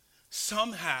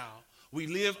 Somehow we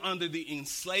live under the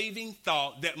enslaving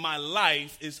thought that my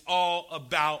life is all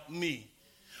about me.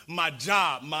 My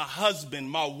job, my husband,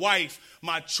 my wife,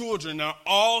 my children are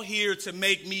all here to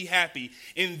make me happy.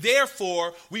 And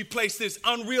therefore, we place this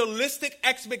unrealistic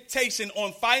expectation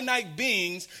on finite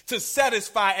beings to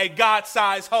satisfy a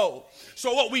God-sized hole.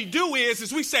 So what we do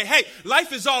is we say, hey,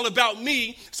 life is all about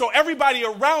me, so everybody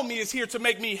around me is here to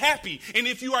make me happy. And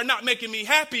if you are not making me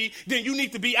happy, then you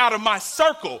need to be out of my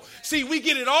circle. See, we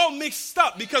get it all mixed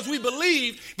up because we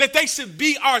believe that they should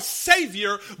be our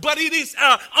savior, but it is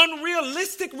an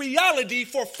unrealistic reality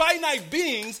for finite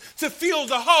beings to fill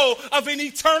the hole of an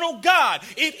eternal God.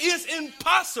 It is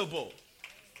impossible.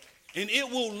 And it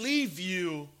will leave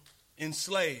you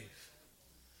enslaved.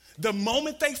 The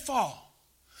moment they fall,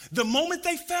 the moment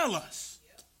they fail us,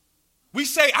 we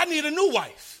say, I need a new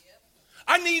wife.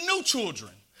 I need new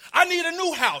children. I need a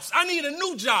new house. I need a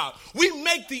new job. We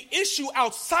make the issue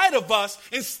outside of us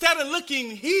instead of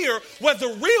looking here where the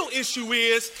real issue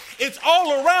is. It's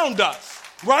all around us,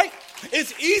 right?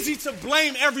 It's easy to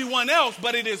blame everyone else,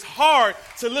 but it is hard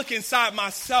to look inside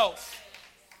myself.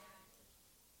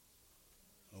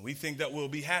 We think that we'll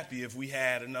be happy if we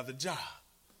had another job.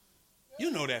 You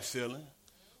know that feeling.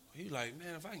 You're like,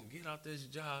 man, if I can get out this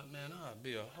job, man, I'll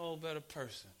be a whole better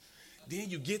person. Then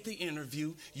you get the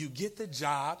interview, you get the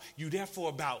job, you're there for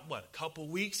about, a couple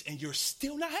weeks, and you're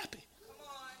still not happy.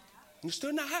 You're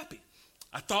still not happy.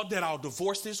 I thought that I'll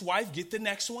divorce this wife, get the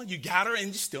next one. You got her, and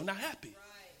you're still not happy.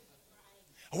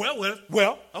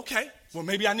 Well, okay. Well,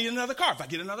 maybe I need another car. If I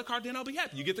get another car, then I'll be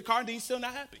happy. You get the car, and then you're still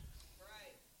not happy.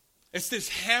 Right. It's this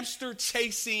hamster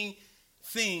chasing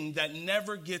thing that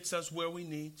never gets us where we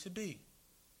need to be.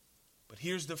 But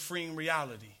here's the freeing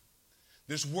reality.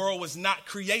 This world was not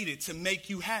created to make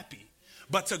you happy,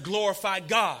 but to glorify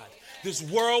God. This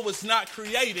world was not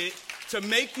created to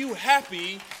make you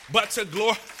happy, but to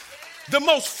glorify. The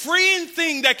most freeing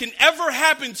thing that can ever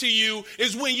happen to you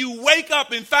is when you wake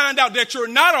up and find out that you're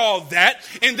not all that,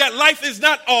 and that life is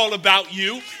not all about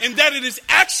you, and that it is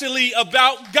actually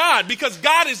about God, because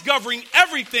God is governing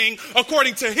everything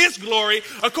according to his glory,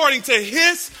 according to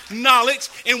his knowledge.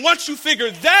 And once you figure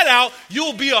that out,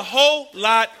 you'll be a whole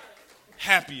lot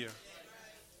happier.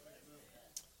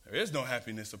 There is no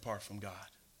happiness apart from God.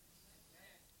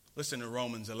 Listen to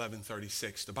Romans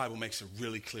 11:36. The Bible makes it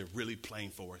really clear, really plain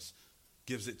for us.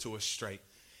 Gives it to us straight.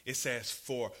 It says,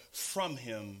 for from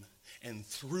him and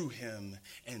through him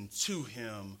and to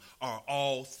him are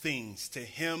all things. To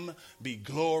him be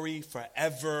glory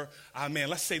forever. Amen.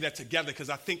 Let's say that together, because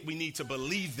I think we need to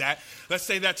believe that. Let's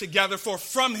say that together. For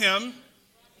from him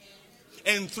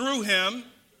and through him.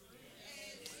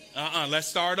 Let's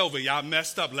start over. Y'all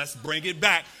messed up. Let's bring it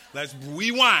back. Let's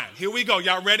rewind. Here we go.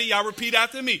 Y'all ready? Y'all repeat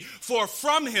after me. For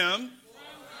from him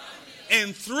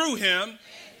and through him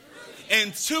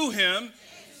and to him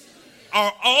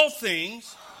are all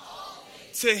things.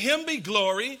 To him be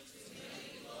glory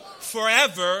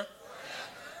forever.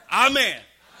 Amen.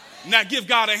 Now give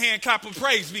God a hand clap of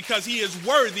praise, because he is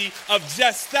worthy of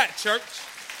just that, church.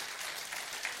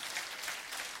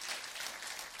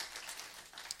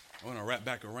 I want to wrap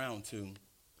back around to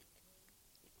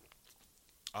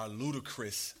our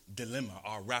ludicrous dilemma,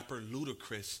 our rapper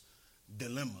ludicrous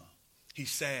dilemma. He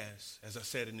says, as I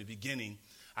said in the beginning,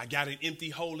 I got an empty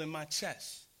hole in my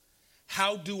chest.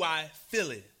 How do I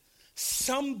fill it?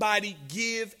 Somebody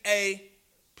give a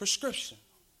prescription.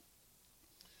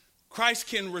 Christ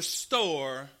can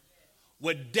restore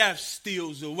what death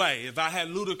steals away. If I had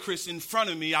Ludacris in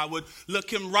front of me, I would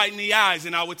look him right in the eyes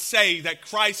and I would say that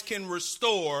Christ can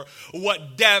restore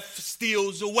what death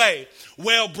steals away.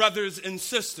 Well, brothers and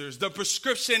sisters, the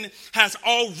prescription has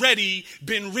already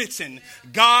been written.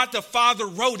 God the Father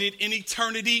wrote it in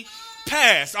eternity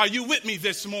past. Are you with me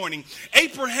this morning?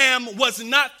 Abraham was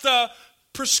not the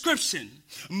prescription.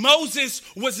 Moses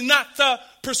was not the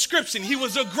prescription. He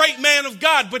was a great man of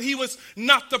God, but he was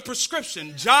not the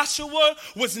prescription. Joshua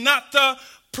was not the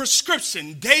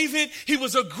prescription. David, he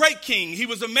was a great king. He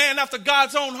was a man after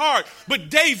God's own heart, but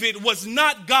David was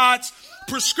not God's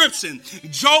prescription.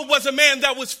 Job was a man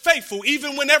that was faithful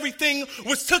even when everything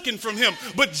was taken from him,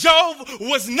 but Job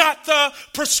was not the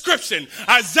prescription.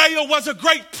 Isaiah was a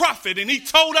great prophet and he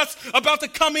told us about the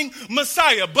coming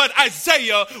Messiah, but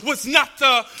Isaiah was not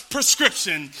the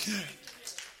prescription.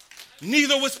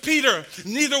 Neither was Peter,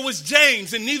 neither was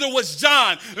James, and neither was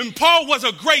John. And Paul was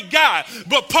a great guy,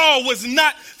 but Paul was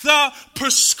not the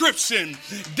prescription.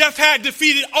 Death had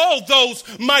defeated all those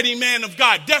mighty men of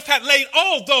God. Death had laid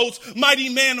all those mighty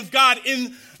men of God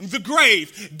in the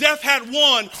grave. Death had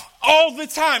won all the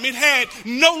time. It had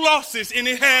no losses and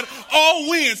it had all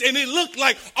wins, and it looked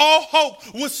like all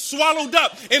hope was swallowed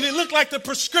up, and it looked like the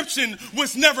prescription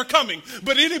was never coming.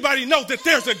 But anybody know that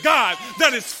there's a God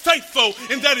that is faithful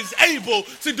and that is able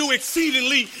to do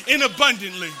exceedingly and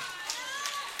abundantly.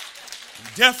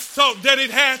 Death thought that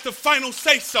it had the final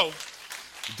say so.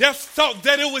 Death thought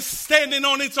that it was standing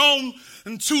on its own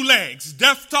two legs.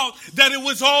 Death thought that it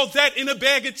was all that in a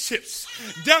bag of chips.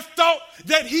 Death thought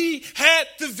that he had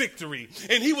the victory,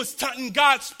 and he was taunting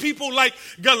God's people like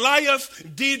Goliath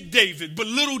did David. But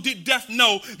little did death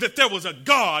know that there was a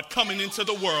God coming into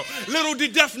the world. Little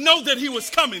did death know that he was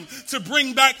coming to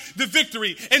bring back the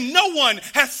victory. And no one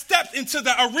has stepped into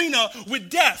the arena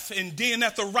with death. And then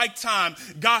at the right time,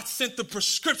 God sent the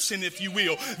prescription, if you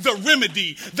will, the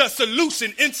remedy, the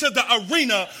solution into the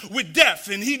arena with death.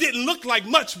 And he didn't look like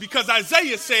much, because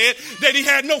Isaiah said that he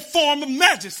had no form of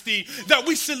majesty, that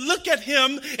we should look at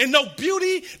him, and no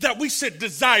beauty that we should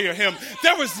desire him.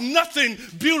 There was nothing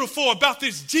beautiful about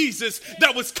this Jesus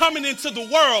that was coming into the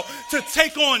world to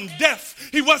take on death.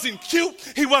 He wasn't cute,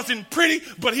 he wasn't pretty,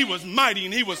 but he was mighty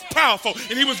and he was powerful,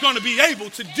 and he was going to be able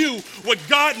to do what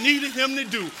God needed him to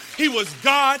do. He was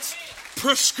God's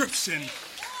prescription.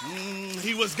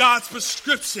 He was God's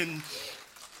prescription.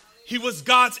 He was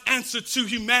God's answer to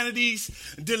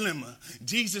humanity's dilemma.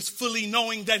 Jesus, fully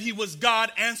knowing that he was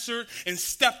God, answered and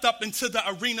stepped up into the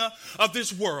arena of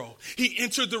this world. He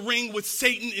entered the ring with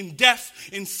Satan and death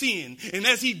and sin. And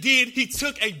as he did, he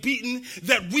took a beating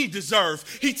that we deserve.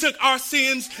 He took our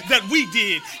sins that we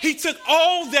did. He took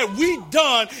all that we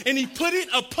done and he put it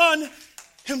upon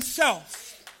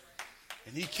himself.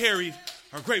 And he carried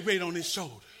a great weight on his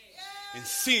shoulder. And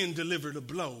sin delivered a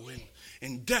blow,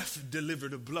 and death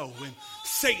delivered a blow, and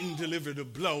Satan delivered a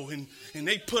blow, and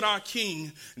they put our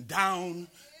king down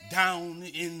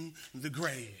in the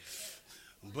grave.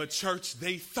 But church,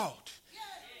 they thought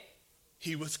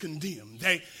he was condemned.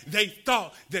 They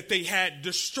thought that they had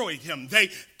destroyed him. They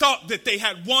thought that they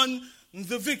had won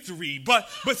the victory. But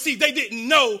see, they didn't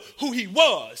know who he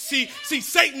was. See,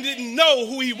 Satan didn't know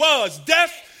who he was.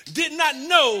 Death did not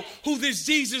know who this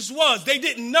Jesus was. They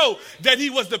didn't know that he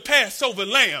was the Passover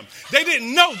lamb. They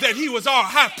didn't know that he was our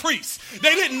high priest.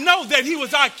 They didn't know that he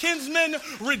was our kinsman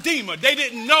redeemer. They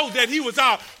didn't know that he was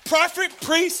our prophet,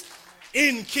 priest,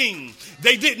 and king.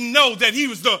 They didn't know that he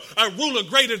was a ruler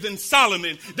greater than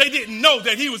Solomon. They didn't know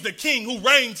that he was the king who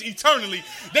reigns eternally.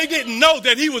 They didn't know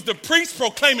that he was the priest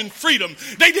proclaiming freedom.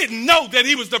 They didn't know that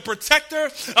he was the protector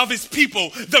of his people,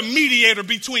 the mediator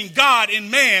between God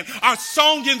and man, our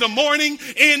song in the morning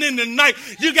and in the night.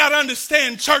 You got to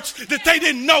understand, church, that they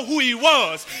didn't know who he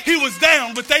was. He was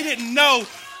down, but they didn't know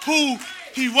who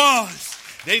he was.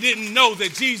 They didn't know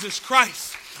that Jesus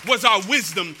Christ was our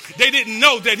wisdom. They didn't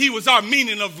know that he was our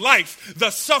meaning of life, the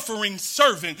suffering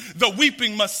servant, the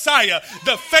weeping Messiah,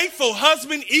 the faithful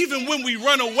husband even when we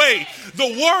run away,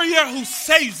 the warrior who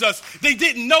saves us. They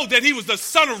didn't know that he was the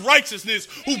Son of righteousness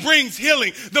who brings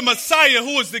healing, the Messiah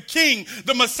who is the King,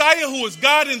 the Messiah who is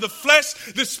God in the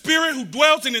flesh, the Spirit who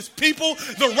dwells in his people,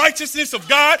 the righteousness of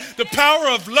God, the power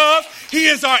of love. He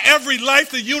is our every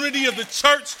life, the unity of the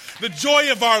church, the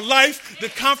joy of our life, the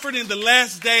comfort in the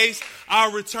last days, our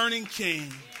returning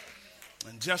King.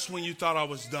 And just when you thought I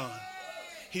was done,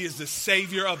 he is the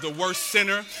Savior of the worst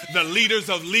sinner, the leaders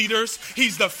of leaders.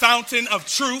 He's the fountain of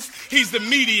truth. He's the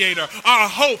mediator, our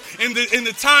hope in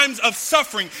the times of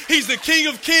suffering. He's the King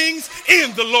of kings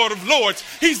and the Lord of lords.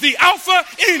 He's the Alpha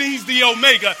and he's the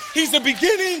Omega. He's the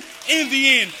beginning and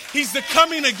the end. He's the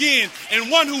coming again and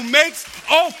one who makes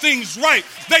all things right.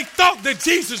 They thought that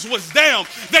Jesus was down.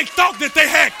 They thought that they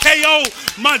had KO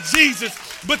my Jesus.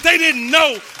 But they didn't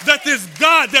know that this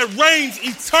God that reigns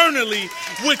eternally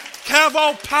would have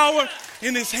all power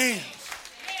in his hands.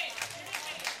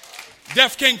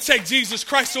 Death can't take Jesus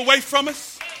Christ away from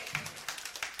us.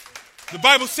 The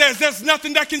Bible says there's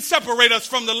nothing that can separate us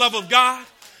from the love of God.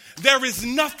 There is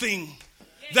nothing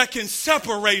that can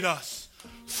separate us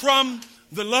from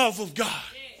the love of God.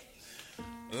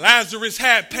 Lazarus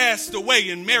had passed away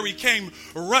and Mary came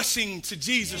rushing to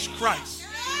Jesus Christ.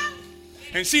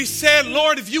 And she said,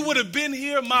 Lord, if you would have been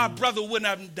here, my brother wouldn't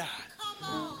have died.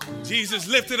 Jesus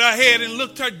lifted her head and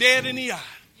looked her dead in the eye.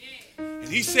 And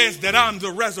he says that I'm the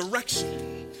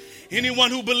resurrection.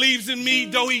 Anyone who believes in me,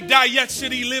 though he die, yet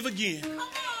should he live again.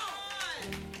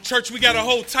 Church, we got to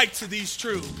hold tight to these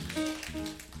truths.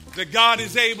 That God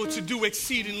is able to do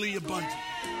exceedingly abundant.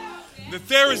 That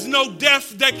there is no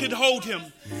death that could hold him.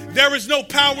 There is no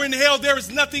power in hell. There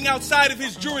is nothing outside of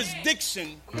his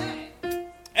jurisdiction.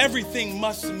 Everything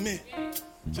must submit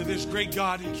to this great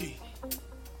God and King.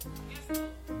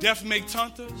 Death may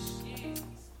taunt us.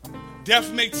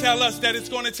 Death may tell us that it's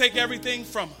going to take everything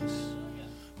from us.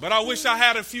 But I wish I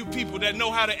had a few people that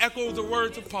know how to echo the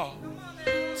words of Paul.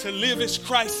 To live is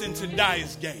Christ and to die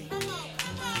is gain.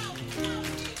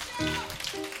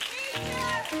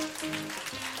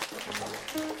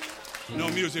 No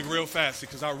music real fast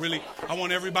because I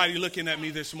want everybody looking at me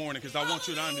this morning because I want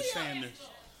you to understand this.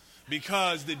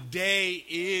 Because the day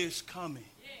is coming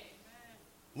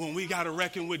when we got to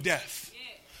reckon with death.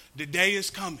 The day is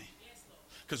coming.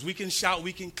 Because we can shout,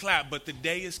 we can clap, but the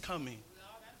day is coming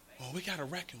when we got to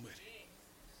reckon with it.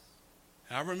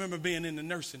 And I remember being in the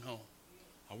nursing home.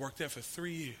 I worked there for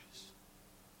 3 years.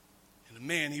 And the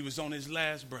man, he was on his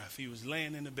last breath. He was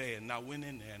laying in the bed, and I went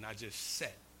in there, and I just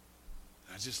sat.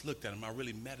 And I just looked at him. I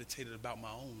really meditated about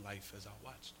my own life as I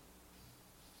watched him.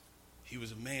 He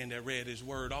was a man that read his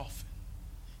word often.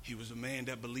 He was a man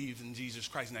that believed in Jesus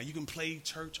Christ. Now, you can play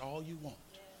church all you want.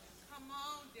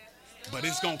 But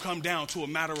it's going to come down to a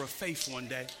matter of faith one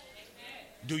day.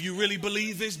 Do you really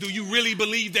believe this? Do you really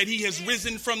believe that he has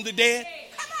risen from the dead?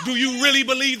 Do you really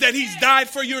believe that he's died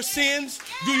for your sins?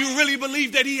 Do you really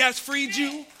believe that he has freed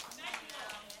you?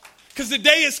 Because the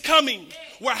day is coming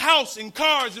where house and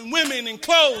cars and women and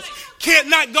clothes can't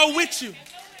not go with you.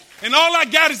 And all I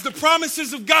got is the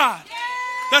promises of God.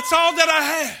 That's all that I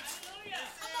have.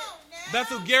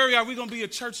 Bethel, Gary, are we going to be a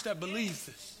church that believes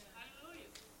this?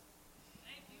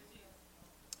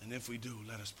 And if we do,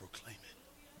 let us proclaim it.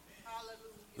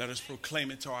 Let us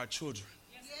proclaim it to our children.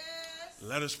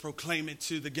 Let us proclaim it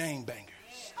to the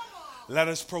gangbangers. Let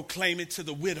us proclaim it to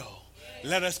the widow.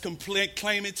 Let us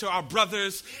claim it to our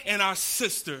brothers and our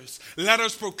sisters. Let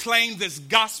us proclaim this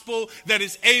gospel that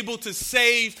is able to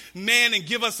save man and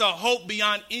give us a hope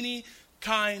beyond any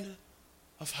kind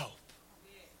of hope.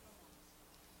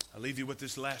 I'll leave you with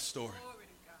this last story.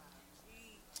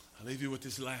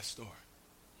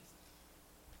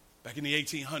 Back in the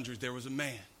 1800s, there was a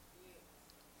man.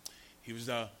 He was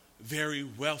a very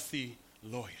wealthy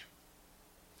lawyer.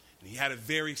 And he had a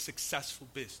very successful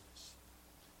business.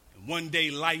 And one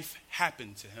day life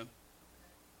happened to him.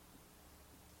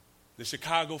 The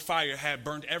Chicago fire had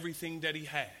burned everything that he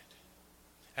had.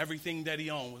 Everything that he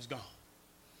owned was gone.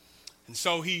 And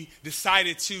so he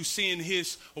decided to send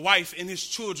his wife and his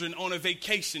children on a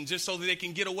vacation just so that they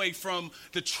can get away from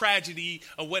the tragedy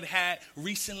of what had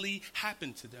recently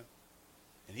happened to them.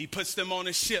 And he puts them on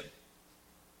a ship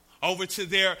over to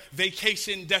their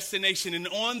vacation destination. And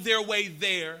on their way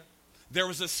there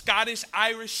was a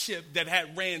Scottish-Irish ship that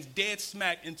had ran dead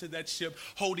smack into that ship,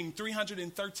 holding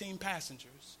 313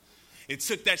 passengers. It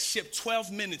took that ship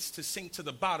 12 minutes to sink to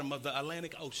the bottom of the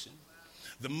Atlantic Ocean.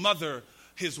 The mother,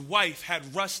 his wife,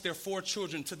 had rushed their 4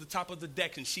 children to the top of the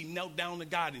deck, and she knelt down to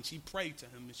God and she prayed to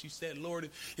him. And she said, Lord,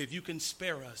 if you can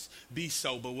spare us, be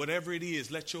so. But whatever it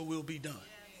is, let your will be done.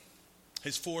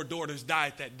 His 4 daughters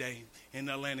died that day in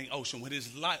the Atlantic Ocean. With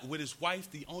his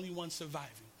wife, the only one surviving.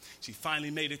 She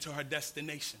finally made it to her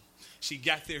destination. She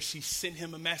got there, she sent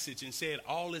him a message and said,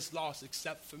 all is lost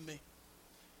except for me.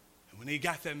 And when he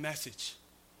got that message,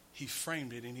 he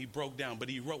framed it and he broke down. But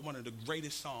he wrote one of the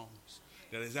greatest songs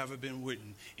that has ever been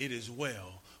written. It is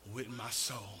well with my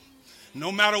soul.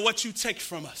 No matter what you take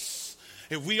from us,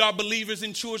 if we are believers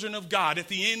and children of God, at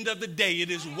the end of the day, it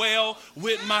is well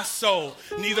with my soul.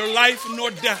 Neither life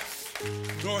nor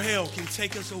death nor hell can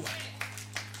take us away.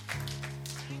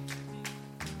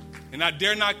 And I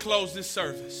dare not close this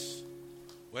service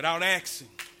without asking,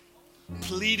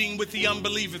 pleading with the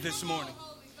unbeliever this morning.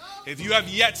 If you have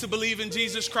yet to believe in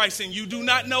Jesus Christ and you do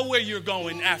not know where you're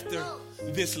going after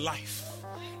this life,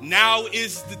 now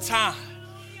is the time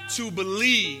to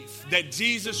believe that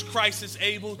Jesus Christ is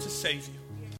able to save you.